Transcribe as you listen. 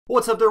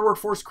What's up there,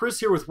 Workforce?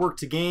 Chris here with Work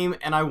To Game,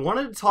 and I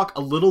wanted to talk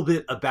a little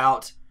bit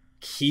about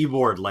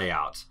keyboard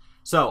layout.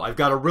 So I've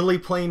got a really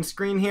plain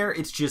screen here.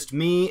 It's just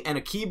me and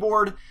a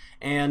keyboard,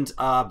 and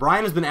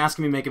Bryan has been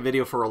asking me to make a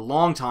video for a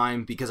long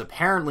time because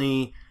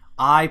apparently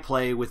I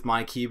play with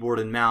my keyboard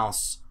and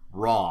mouse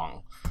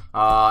wrong.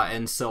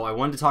 And so I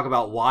wanted to talk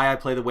about why I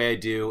play the way I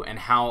do and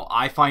how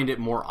I find it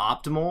more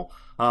optimal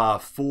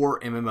for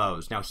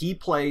MMOs. Now, he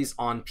plays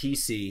on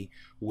PC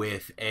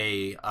with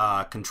a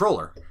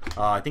controller.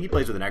 I think he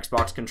plays with an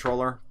Xbox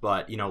controller,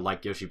 but you know,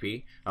 like Yoshi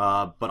P.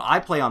 But I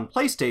play on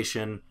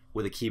PlayStation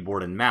with a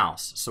keyboard and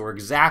mouse, so we're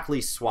exactly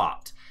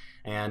swapped.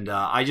 And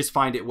I just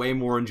find it way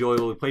more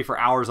enjoyable. We play for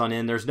hours on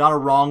end. There's not a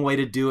wrong way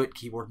to do it.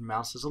 Keyboard and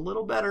mouse is a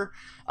little better.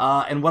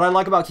 And what I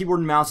like about keyboard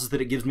and mouse is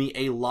that it gives me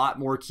a lot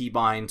more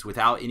keybinds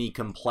without any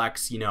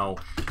complex, you know,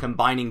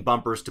 combining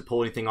bumpers to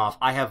pull anything off.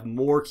 I have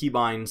more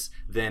keybinds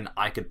than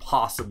I could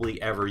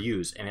possibly ever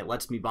use. And it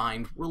lets me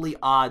bind really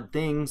odd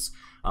things.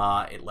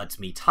 It lets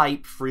me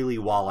type freely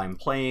while I'm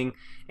playing.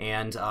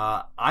 And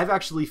I've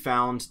actually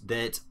found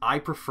that I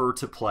prefer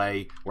to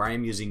play where I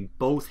am using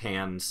both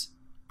hands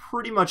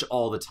pretty much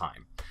all the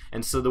time.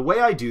 And so the way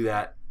I do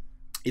that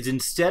is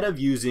instead of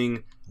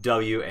using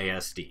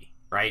WASD,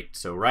 right?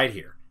 So right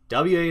here,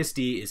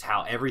 WASD is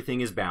how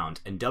everything is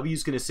bound, and W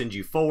is going to send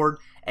you forward,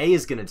 A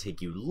is going to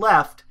take you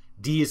left,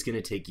 D is going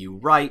to take you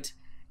right,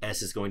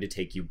 S is going to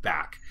take you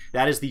back.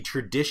 That is the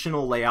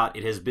traditional layout.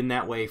 It has been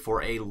that way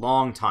for a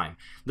long time.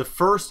 The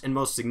first and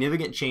most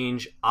significant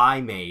change I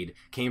made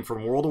came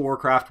from World of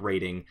Warcraft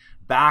raiding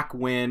back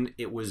when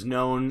it was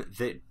known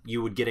that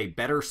you would get a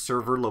better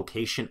server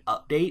location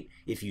update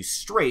if you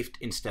strafed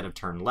instead of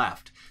turned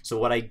left. So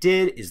what I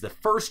did is the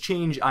first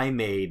change I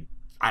made,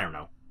 I don't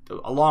know,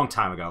 a long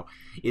time ago,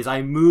 is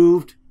I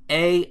moved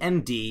A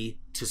and D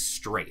to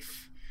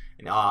strafe.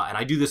 And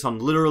I do this on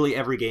literally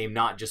every game,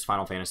 not just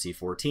Final Fantasy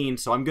XIV.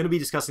 So I'm going to be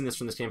discussing this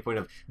from the standpoint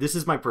of this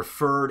is my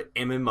preferred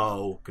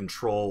MMO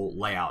control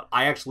layout.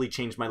 I actually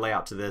changed my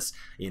layout to this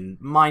in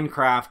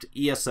Minecraft,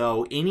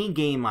 ESO, any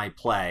game I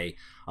play.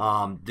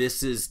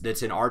 That's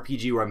an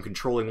RPG where I'm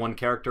controlling one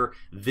character.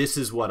 This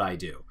is what I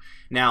do.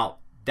 Now,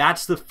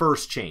 that's the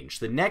first change.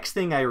 The next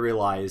thing I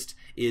realized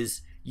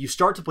is you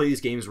start to play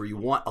these games where you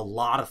want a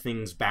lot of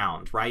things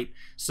bound, right?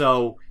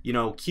 So, you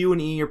know, Q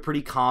and E are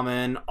pretty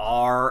common,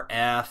 R,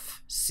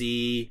 F,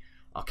 C,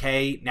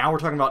 okay? Now we're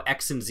talking about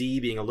X and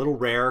Z being a little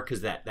rare because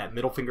that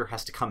middle finger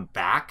has to come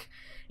back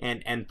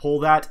and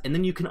pull that. And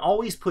then you can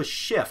always push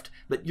Shift,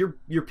 but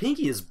your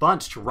pinky is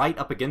bunched right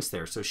up against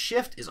there. So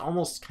Shift is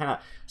almost kind of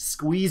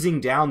squeezing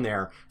down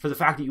there for the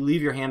fact that you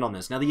leave your hand on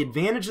this. Now, the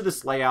advantage of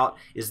this layout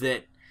is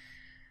that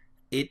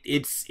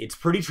it's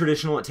pretty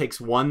traditional. It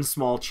takes one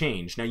small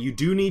change. Now, you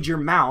do need your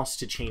mouse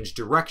to change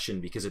direction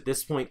because at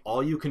this point,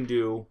 all you can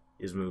do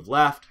is move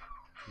left,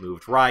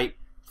 move right,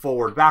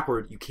 forward,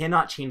 backward. You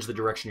cannot change the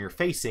direction you're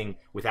facing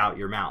without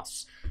your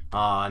mouse.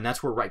 And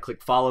that's where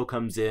right-click follow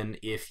comes in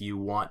if you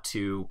want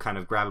to kind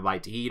of grab a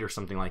bite to eat or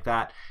something like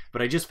that.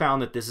 But I just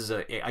found that this is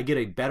I get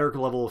a better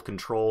level of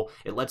control.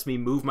 It lets me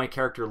move my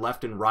character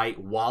left and right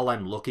while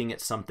I'm looking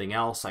at something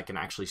else. I can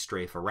actually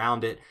strafe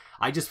around it.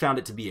 I just found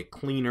it to be a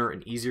cleaner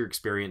and easier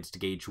experience to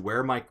gauge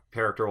where my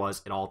character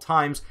was at all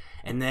times.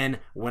 And then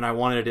when I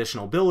wanted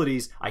additional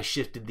abilities, I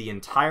shifted the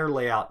entire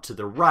layout to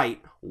the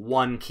right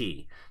one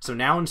key. So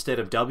now instead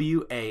of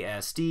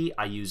WASD,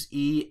 I use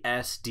E,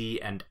 S,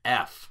 D, and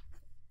F.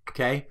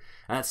 Okay?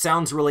 And that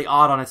sounds really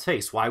odd on its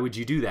face. Why would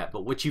you do that?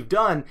 But what you've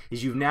done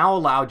is you've now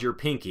allowed your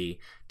pinky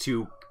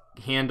to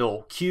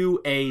handle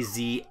Q, A,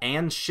 Z,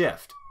 and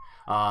Shift.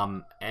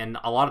 And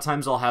a lot of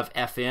times I'll have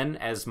FN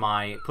as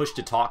my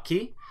push-to-talk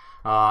key.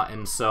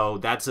 And so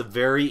that's a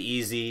very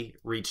easy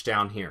reach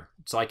down here.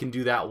 So I can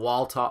do that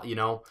while, you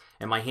know,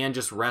 and my hand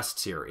just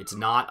rests here. It's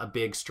not a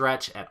big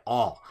stretch at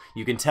all.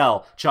 You can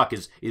tell Chuck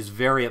is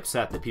very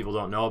upset that people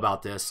don't know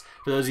about this.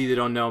 For those of you that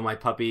don't know, my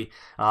puppy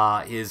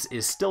is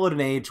still at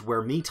an age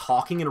where me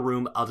talking in a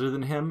room other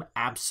than him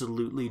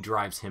absolutely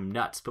drives him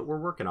nuts, but we're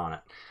working on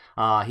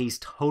it. He's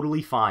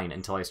totally fine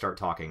until I start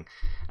talking.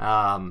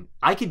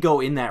 I could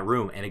go in that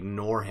room and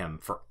ignore him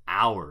for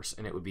hours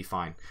and it would be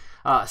fine.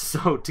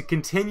 So to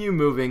continue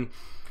moving,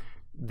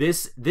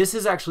 this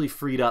has actually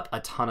freed up a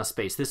ton of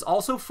space. This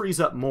also frees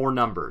up more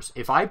numbers.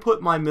 If I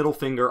put my middle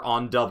finger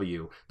on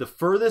W, the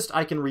furthest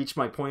I can reach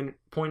my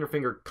pointer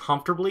finger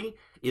comfortably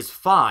is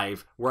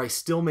 5, where I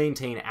still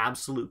maintain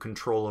absolute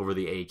control over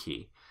the A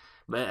key.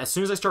 But as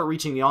soon as I start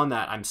reaching beyond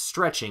that, I'm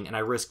stretching and I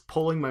risk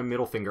pulling my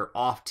middle finger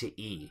off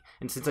to E.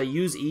 And since I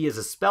use E as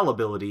a spell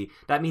ability,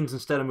 that means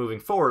instead of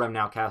moving forward, I'm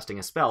now casting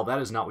a spell. That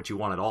is not what you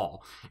want at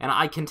all. And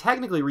I can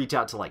technically reach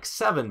out to like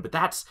 7, but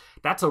that's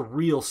a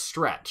real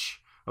stretch.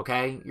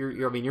 Okay?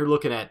 I mean, you're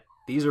looking at,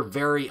 these are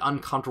very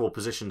uncomfortable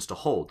positions to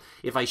hold.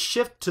 If I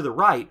shift to the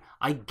right,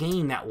 I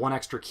gain that one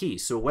extra key.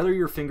 So whether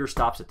your finger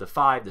stops at the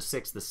 5, the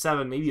 6, the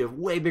 7, maybe you have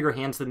way bigger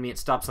hands than me, it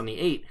stops on the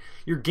 8,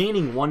 you're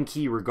gaining one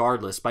key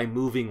regardless by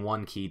moving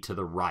one key to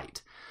the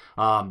right.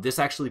 This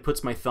actually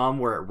puts my thumb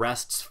where it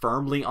rests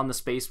firmly on the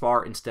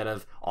spacebar instead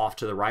of off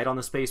to the right on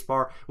the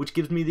spacebar, which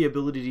gives me the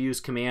ability to use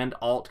Command,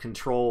 Alt,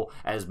 Control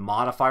as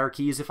modifier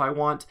keys if I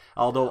want,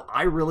 although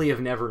I really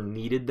have never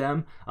needed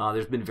them.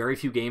 There's been very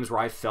few games where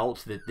I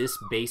felt that this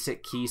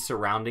basic key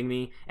surrounding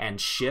me and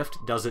Shift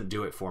doesn't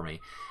do it for me.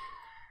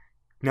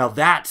 Now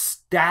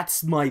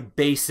that's my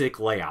basic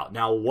layout.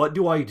 Now what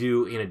do I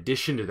do in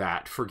addition to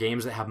that for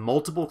games that have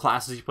multiple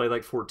classes you play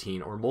like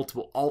 14 or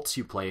multiple alts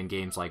you play in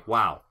games like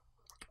WoW?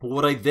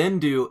 What I then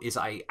do is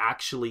I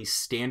actually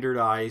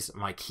standardize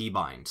my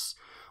keybinds.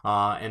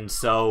 And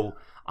so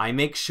I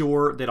make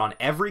sure that on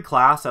every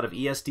class out of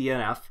ESD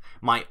and F,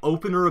 my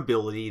opener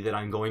ability that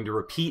I'm going to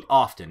repeat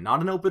often,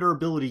 not an opener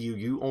ability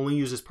you only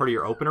use as part of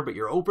your opener, but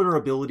your opener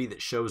ability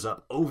that shows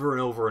up over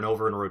and over and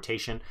over in a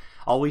rotation,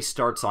 always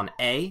starts on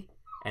A,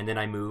 and then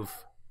I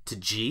move to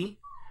G.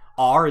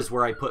 R is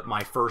where I put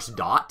my first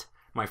dot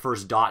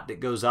that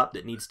goes up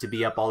that needs to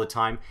be up all the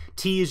time.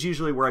 T is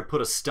usually where I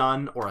put a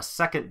stun or a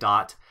second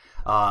dot.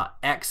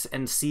 X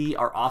and C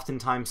are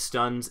oftentimes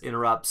stuns,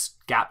 interrupts,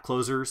 gap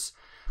closers.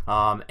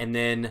 And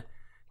then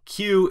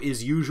Q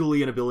is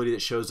usually an ability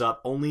that shows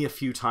up only a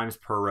few times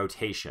per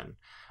rotation.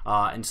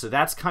 And so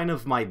that's kind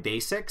of my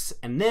basics.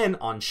 And then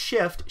on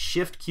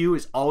Shift Q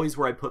is always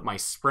where I put my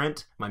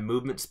sprint, my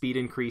movement speed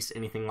increase,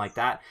 anything like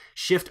that.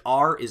 Shift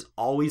R is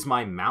always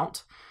my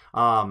mount.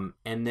 And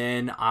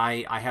then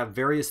I have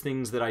various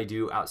things that I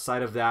do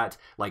outside of that,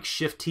 like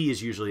Shift T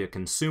is usually a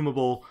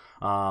consumable.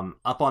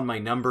 Up on my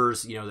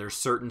numbers, you know, there's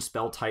certain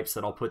spell types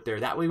that I'll put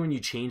there. That way when you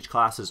change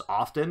classes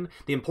often,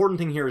 the important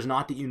thing here is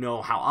not that you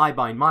know how I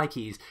bind my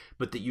keys,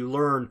 but that you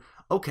learn,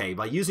 okay,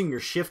 by using your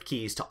Shift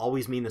keys to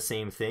always mean the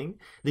same thing,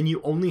 then you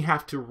only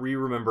have to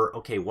remember,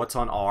 okay, what's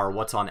on R,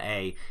 what's on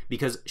A,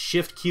 because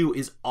Shift Q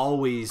is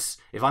always,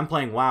 if I'm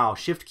playing WoW,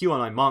 Shift Q on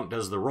my monk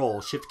does the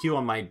roll, Shift Q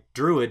on my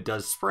druid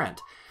does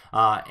sprint.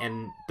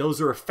 And those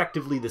are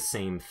effectively the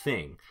same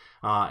thing.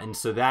 And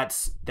so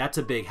that's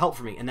a big help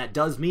for me. And that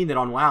does mean that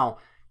on WoW,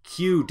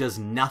 Q does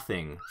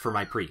nothing for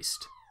my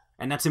priest.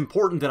 And that's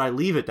important that I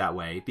leave it that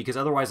way, because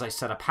otherwise I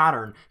set a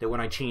pattern that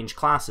when I change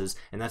classes,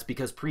 and that's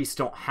because priests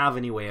don't have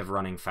any way of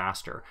running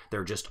faster.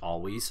 They're just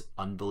always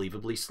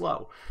unbelievably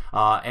slow.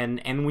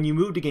 And when you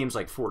move to games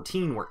like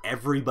 14, where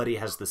everybody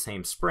has the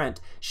same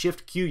sprint,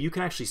 Shift Q, you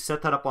can actually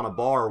set that up on a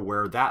bar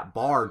where that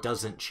bar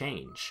doesn't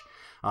change.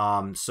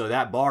 So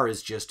that bar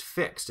is just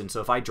fixed. And so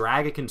if I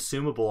drag a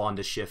consumable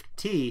onto Shift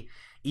T,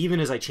 even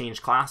as I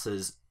change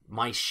classes,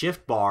 my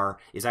shift bar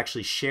is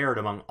actually shared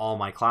among all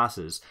my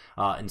classes.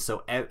 And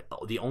so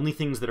the only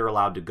things that are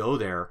allowed to go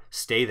there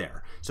stay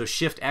there. So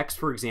Shift X,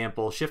 for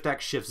example, Shift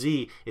X, Shift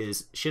Z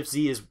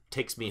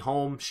takes me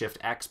home. Shift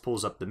X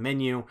pulls up the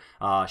menu.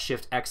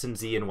 Shift X and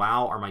Z and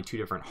WoW are my two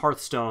different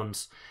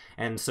hearthstones.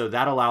 And so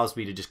that allows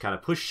me to just kind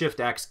of push Shift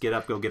X, get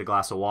up, go get a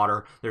glass of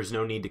water. There's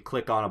no need to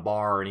click on a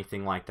bar or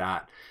anything like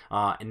that.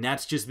 And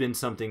that's just been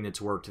something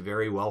that's worked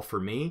very well for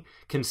me.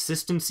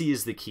 Consistency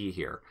is the key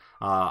here.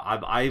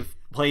 I've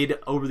played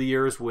over the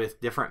years with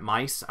different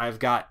mice. I've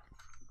got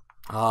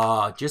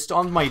just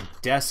on my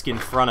desk in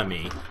front of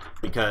me,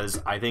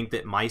 because I think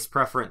that mice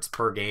preference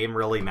per game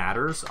really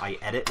matters. I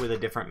edit with a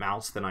different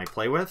mouse than I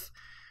play with.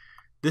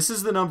 This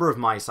is the number of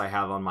mice I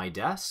have on my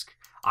desk.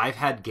 I've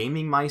had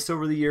gaming mice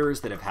over the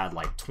years that have had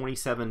like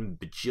 27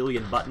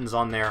 bajillion buttons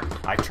on there.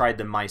 I've tried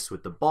the mice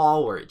with the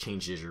ball where it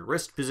changes your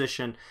wrist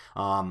position.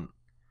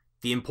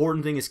 The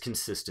important thing is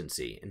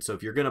consistency. And so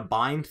if you're going to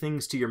bind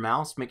things to your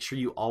mouse, make sure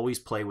you always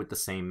play with the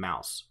same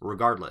mouse,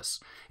 regardless.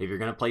 If you're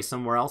going to play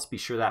somewhere else, be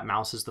sure that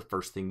mouse is the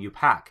first thing you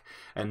pack.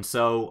 And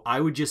so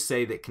I would just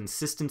say that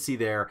consistency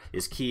there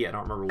is key. I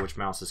don't remember which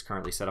mouse is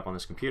currently set up on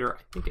this computer.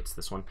 I think it's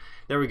this one.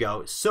 There we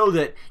go. So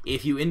that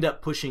if you end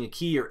up pushing a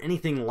key or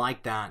anything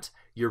like that,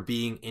 you're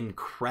being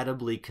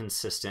incredibly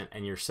consistent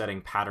and you're setting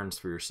patterns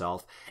for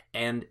yourself.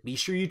 And be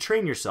sure you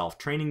train yourself.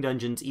 Training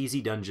dungeons,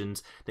 easy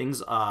dungeons,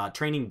 things,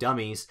 training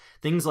dummies,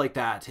 things like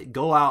that.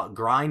 Go out,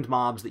 grind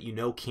mobs that you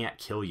know can't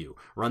kill you.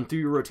 Run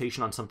through your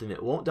rotation on something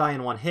that won't die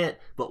in one hit,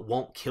 but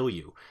won't kill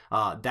you.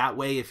 That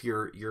way, if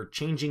you're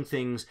changing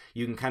things,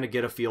 you can kind of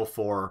get a feel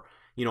for,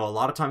 you know, a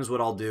lot of times what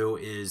I'll do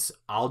is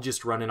I'll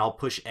just run and I'll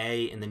push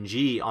A and then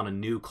G on a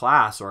new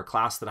class or a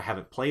class that I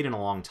haven't played in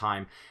a long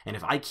time. And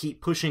if I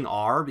keep pushing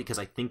R because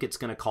I think it's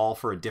going to call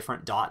for a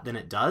different dot than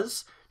it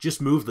does,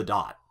 just move the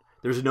dot.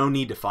 There's no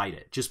need to fight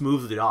it. Just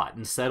move the dot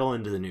and settle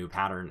into the new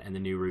pattern and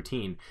the new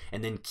routine,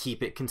 and then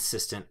keep it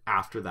consistent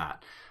after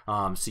that.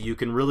 So you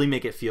can really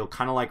make it feel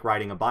kind of like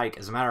riding a bike.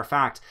 As a matter of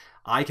fact,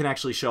 I can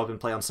actually show up and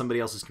play on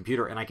somebody else's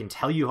computer, and I can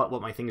tell you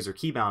what my fingers are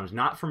keybound,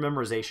 not from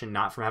memorization,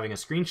 not from having a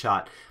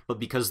screenshot, but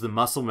because the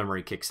muscle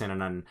memory kicks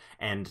in.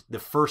 And the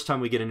first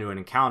time we get into an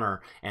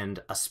encounter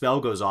and a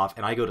spell goes off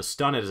and I go to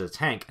stun it as a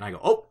tank, and I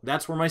go, oh,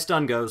 that's where my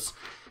stun goes.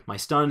 My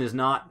stun is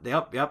not,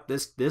 yep,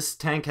 this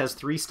tank has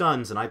 3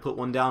 stuns, and I put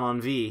one down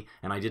on V,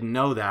 and I didn't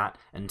know that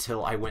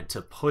until I went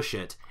to push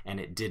it, and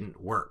it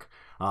didn't work.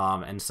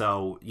 And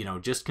so, you know,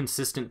 just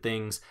consistent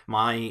things.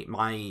 My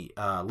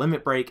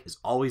limit break is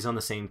always on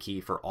the same key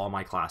for all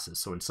my classes.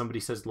 So when somebody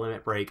says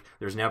limit break,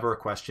 there's never a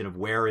question of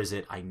where is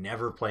it. I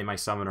never play my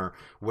summoner.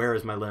 Where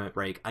is my limit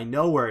break? I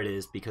know where it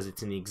is because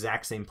it's in the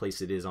exact same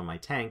place it is on my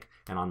tank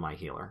and on my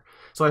healer.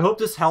 So I hope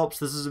this helps.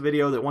 This is a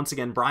video that, once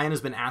again, Bryan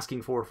has been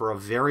asking for a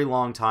very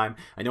long time.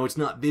 I know it's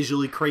not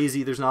visually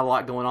crazy. There's not a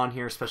lot going on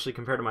here, especially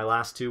compared to my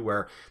last two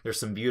where there's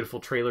some beautiful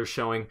trailers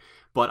showing.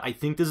 But I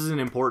think this is an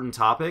important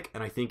topic,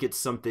 and I think it's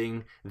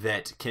something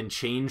that can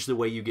change the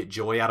way you get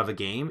joy out of a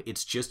game.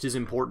 It's just as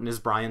important as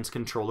Bryan's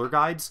controller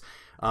guides.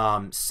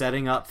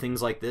 Setting up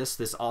things like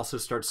this also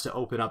starts to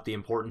open up the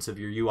importance of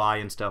your UI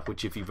and stuff,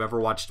 which, if you've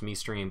ever watched me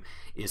stream,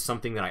 is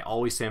something that I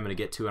always say I'm going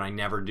to get to and I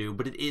never do,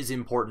 but it is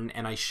important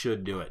and I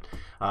should do it.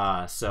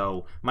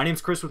 So my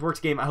name's Chris with Work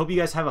To Game. I hope you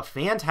guys have a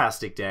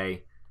fantastic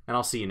day, and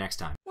I'll see you next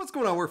time. What's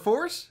going on,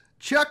 Workforce?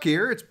 Chuck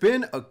here. It's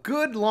been a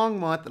good long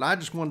month, and I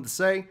just wanted to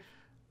say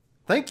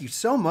thank you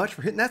so much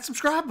for hitting that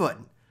subscribe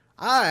button.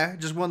 I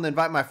just wanted to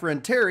invite my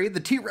friend Terry, the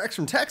T-Rex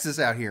from Texas,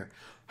 out here.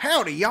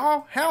 Howdy,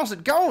 y'all. How's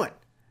it going?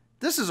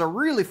 This is a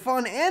really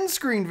fun end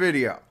screen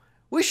video.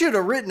 We should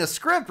have written a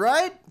script,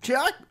 right,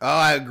 Chuck? Oh,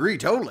 I agree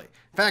totally.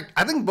 In fact,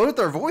 I think both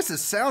our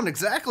voices sound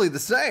exactly the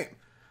same.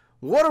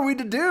 What are we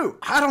to do?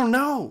 I don't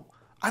know.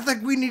 I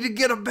think we need to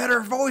get a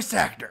better voice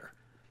actor.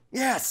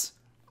 Yes,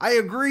 I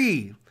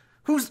agree.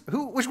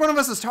 Which one of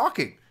us is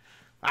talking?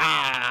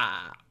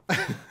 Ah.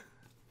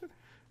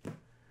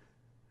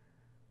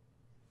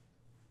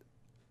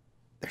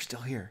 They're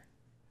still here.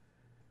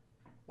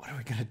 What are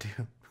we gonna do?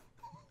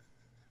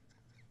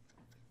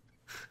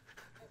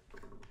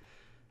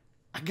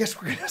 I guess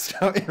we're gonna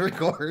stop and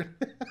record.